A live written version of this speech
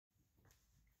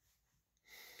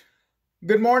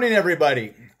Good morning,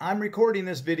 everybody. I'm recording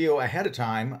this video ahead of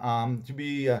time to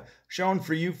be shown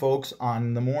for you folks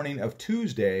on the morning of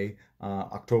Tuesday,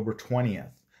 October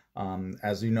 20th.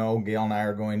 As you know, Gail and I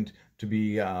are going to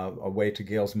be away to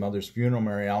Gail's mother's funeral,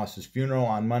 Mary Alice's funeral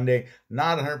on Monday.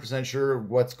 Not 100% sure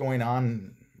what's going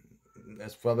on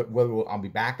as whether I'll be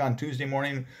back on Tuesday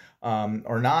morning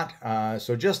or not.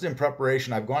 So just in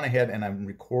preparation, I've gone ahead and I'm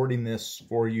recording this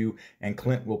for you, and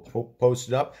Clint will post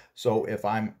it up. So if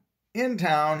I'm in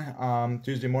town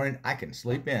Tuesday morning, I can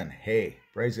sleep in. Hey,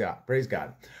 praise God, praise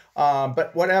God.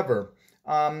 But whatever.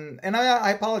 And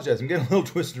I apologize. I'm getting a little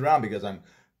twisted around because I'm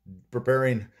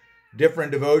preparing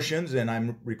different devotions, and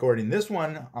I'm recording this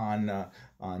one on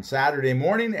Saturday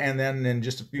morning, and then in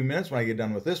just a few minutes when I get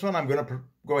done with this one, I'm going to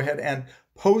go ahead and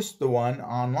post the one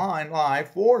online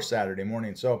live for Saturday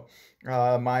morning. So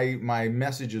my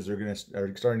messages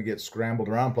are starting to get scrambled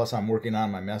around. Plus, I'm working on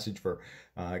my message for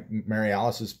Mary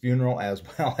Alice's funeral as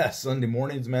well as Sunday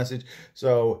morning's message.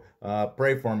 So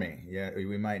pray for me. Yeah,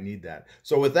 we might need that.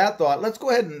 So with that thought, let's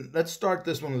go ahead and let's start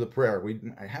this one with a prayer.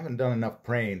 I haven't done enough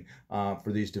praying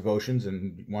for these devotions,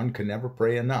 and one can never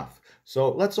pray enough.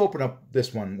 So let's open up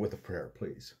this one with a prayer,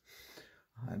 please.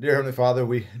 Dear Heavenly Father,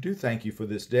 we do thank you for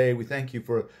this day. We thank you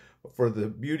for the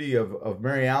beauty of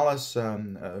Mary Alice,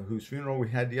 whose funeral we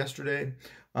had yesterday,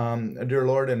 dear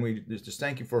Lord, and we just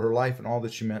thank you for her life and all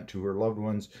that she meant to her loved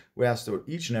ones. We ask that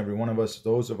each and every one of us,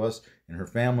 those of us in her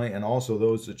family, and also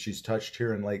those that she's touched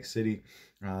here in Lake City,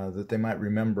 that they might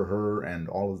remember her and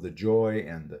all of the joy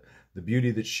and the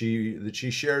beauty that she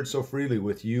shared so freely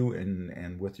with you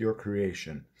and with your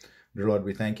creation. Dear Lord,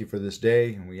 we thank you for this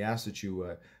day, and we ask that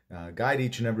you guide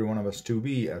each and every one of us to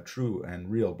be a true and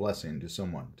real blessing to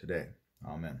someone today.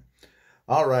 Amen.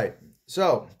 All right.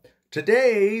 So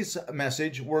today's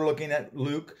message, we're looking at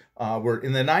Luke. We're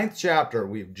in the 9th chapter.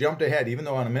 We've jumped ahead, even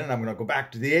though in a minute I'm going to go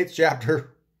back to the 8th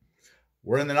chapter.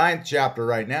 We're in the 9th chapter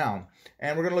right now,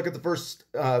 and we're going to look at the first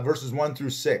verses 1 through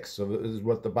 6. So this is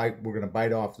what we're going to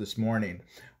bite off this morning.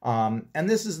 And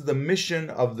this is the mission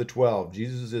of the 12.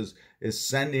 Jesus is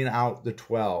sending out the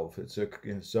 12.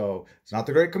 So it's not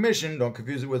the Great Commission. Don't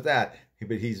confuse it with that.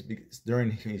 But he's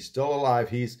still alive.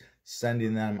 He's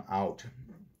sending them out.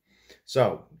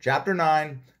 So chapter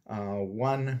 9,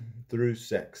 1 through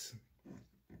 6.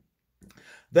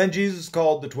 Then Jesus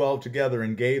called the 12 together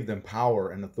and gave them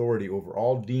power and authority over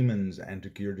all demons and to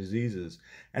cure diseases.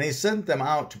 And he sent them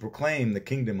out to proclaim the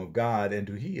kingdom of God and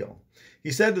to heal. He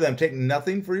said to them, "Take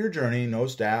nothing for your journey, no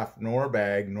staff, nor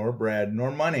bag, nor bread, nor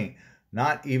money,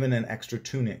 not even an extra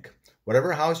tunic.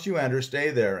 Whatever house you enter, stay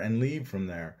there and leave from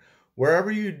there.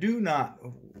 Wherever they do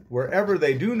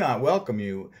not welcome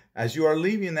you, as you are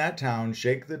leaving that town,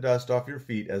 shake the dust off your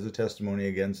feet as a testimony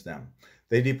against them."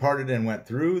 They departed and went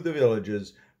through the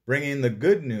villages, bringing the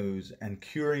good news and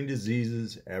curing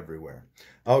diseases everywhere.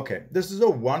 Okay, this is a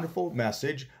wonderful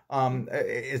message.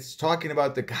 It's talking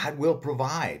about that God will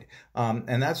provide,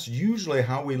 and that's usually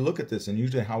how we look at this, and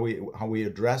usually how we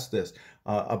address this.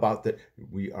 About that,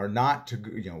 we are not to,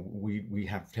 we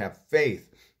have to have faith.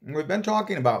 And we've been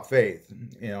talking about faith,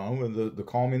 the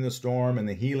calming the storm and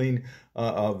the healing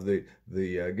of the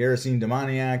Gerasene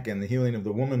demoniac and the healing of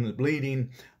the woman that's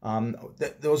bleeding.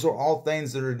 Those are all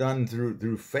things that are done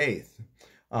through faith.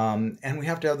 And we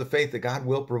have to have the faith that God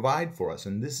will provide for us.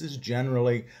 And this is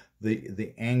generally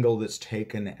the angle that's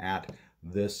taken at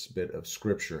this bit of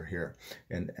scripture here.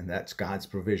 And that's God's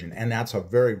provision. And that's a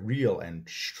very real and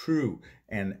true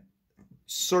and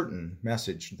certain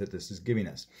message that this is giving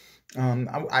us.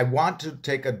 I want to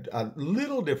take a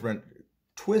little different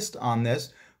twist on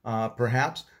this,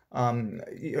 perhaps. Gail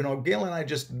and I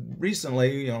just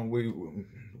recently, we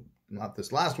not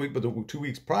this last week, but the 2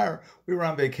 weeks prior, we were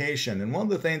on vacation. And one of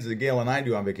the things that Gail and I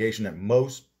do on vacation that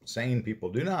most sane people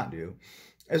do not do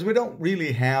is we don't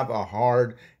really have a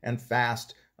hard and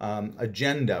fast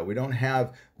agenda. We don't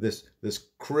have this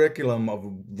curriculum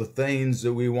of the things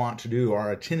that we want to do,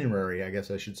 our itinerary, I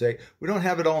guess I should say. We don't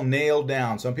have it all nailed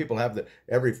down. Some people have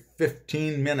every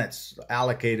 15 minutes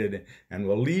allocated, and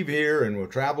we'll leave here and we'll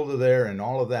travel to there and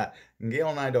all of that. And Gail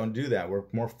and I don't do that. We're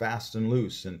more fast and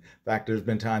loose. And in fact, there's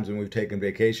been times when we've taken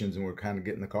vacations and we're kind of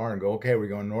get in the car and go, okay, we're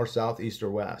going north, south, east,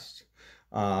 or west.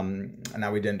 Now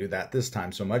we didn't do that this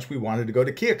time so much. We wanted to go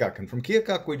to Keokuk, and from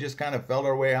Keokuk we just kind of felt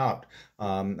our way out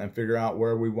and figure out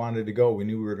where we wanted to go. We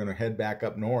knew we were going to head back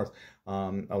up north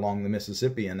along the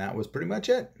Mississippi, and that was pretty much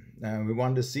it. We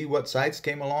wanted to see what sights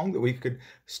came along that we could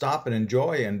stop and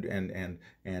enjoy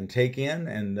and take in,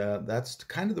 and that's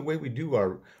kind of the way we do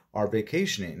our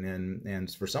vacationing.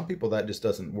 And for some people that just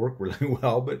doesn't work really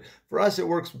well, but for us it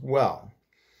works well.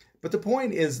 But the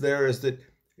point is that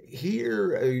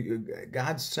here,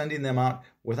 God's sending them out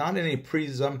without any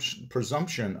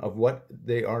presumption of what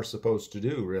they are supposed to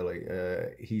do, really.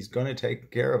 He's going to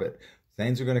take care of it.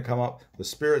 Things are going to come up. The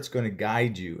Spirit's going to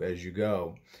guide you as you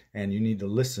go, and you need to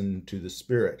listen to the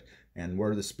Spirit. And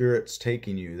where the Spirit's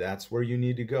taking you, that's where you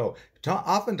need to go.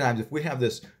 Oftentimes, if we have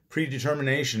this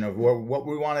predetermination of what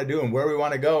we want to do and where we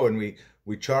want to go, and we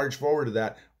charge forward to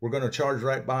that, we're going to charge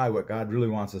right by what God really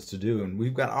wants us to do. And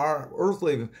we've got our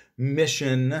earthly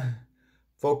mission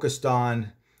focused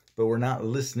on, but we're not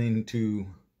listening to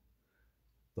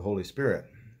the Holy Spirit.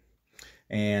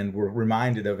 And we're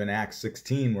reminded of in Acts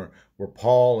 16 where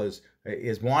Paul is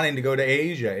wanting to go to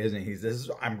Asia, isn't he? He says,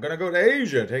 I'm going to go to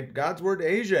Asia, take God's word to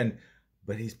Asia.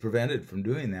 But he's prevented from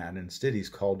doing that. Instead, he's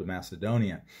called to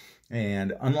Macedonia.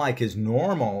 And unlike his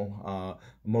normal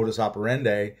modus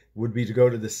operandi would be to go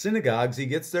to the synagogues, he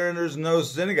gets there and there's no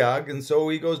synagogue. And so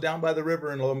he goes down by the river,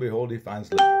 and lo and behold, he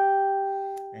finds Lydia.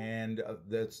 And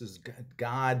this is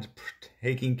God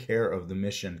taking care of the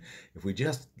mission. If we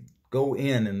just go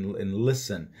in and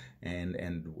listen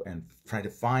and try to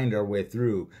find our way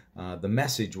through, the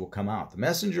message will come out. The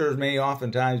messengers may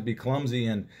oftentimes be clumsy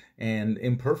and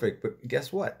imperfect, but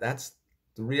guess what? That's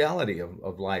the reality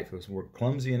of life. Is we're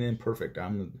clumsy and imperfect.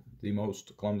 I'm the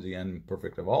most clumsy and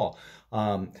imperfect of all.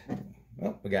 Well,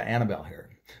 we got Annabelle here.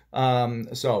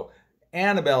 So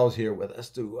Annabelle is here with us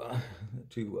to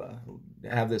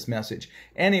have this message.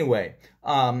 Anyway,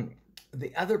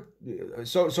 the other,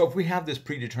 so if we have this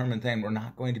predetermined thing, we're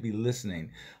not going to be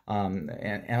listening.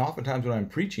 And oftentimes when I'm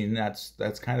preaching, that's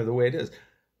kind of the way it is.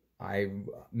 I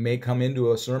may come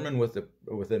into a sermon with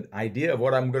an idea of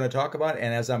what I'm going to talk about,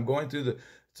 and as I'm going through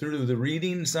the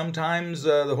reading, sometimes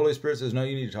the Holy Spirit says, "No,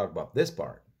 you need to talk about this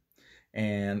part,"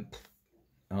 and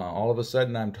all of a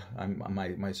sudden,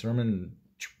 my sermon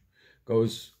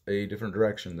goes a different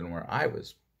direction than where I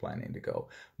was planning to go.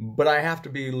 But I have to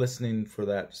be listening for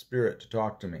that Spirit to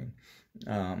talk to me.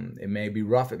 It may be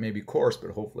rough, it may be coarse, but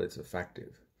hopefully it's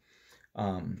effective.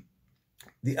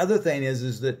 The other thing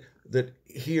is that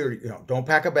here, don't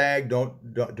pack a bag,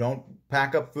 don't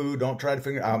pack up food, don't try to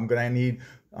figure I'm gonna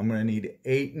need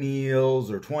 8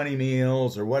 meals or 20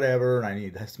 meals or whatever, and I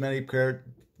need this many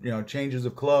changes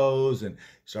of clothes, and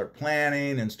start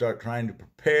planning and start trying to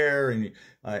prepare,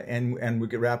 and we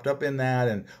get wrapped up in that,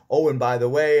 and and by the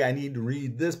way, I need to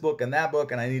read this book and that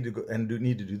book, and I need to go and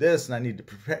need to do this, and I need to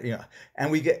prepare,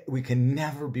 and we can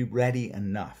never be ready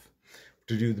enough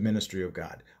to do the ministry of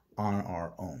God on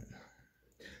our own.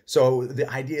 So the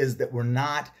idea is that we're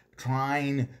not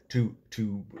trying to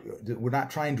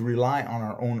rely on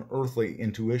our own earthly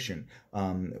intuition.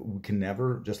 We can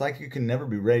never, just like you can never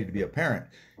be ready to be a parent,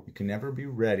 you can never be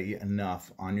ready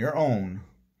enough on your own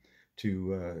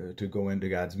to go into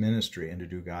God's ministry and to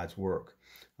do God's work.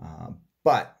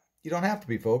 But you don't have to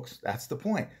be, folks. That's the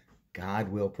point. God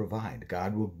will provide.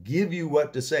 God will give you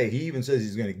what to say. He even says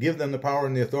he's going to give them the power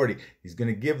and the authority. He's going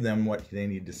to give them what they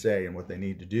need to say and what they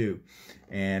need to do.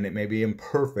 And it may be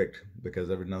imperfect, because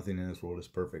nothing in this world is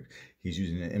perfect. He's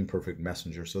using an imperfect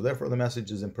messenger. So therefore the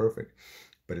message is imperfect,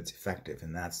 but it's effective,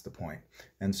 and that's the point.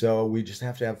 And so we just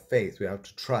have to have faith. We have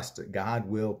to trust that God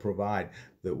will provide,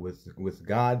 that with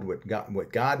God,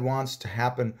 what God wants to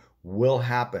happen will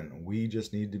happen. We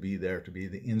just need to be there to be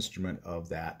the instrument of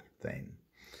that thing.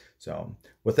 So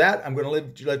with that, I'm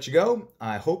going to let you go.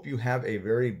 I hope you have a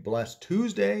very blessed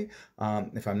Tuesday.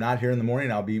 If I'm not here in the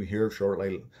morning, I'll be here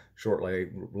shortly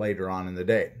later on in the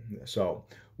day. So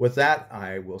with that,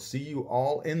 I will see you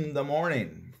all in the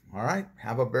morning. All right.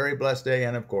 Have a very blessed day.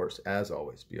 And of course, as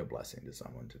always, be a blessing to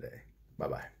someone today.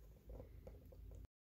 Bye-bye.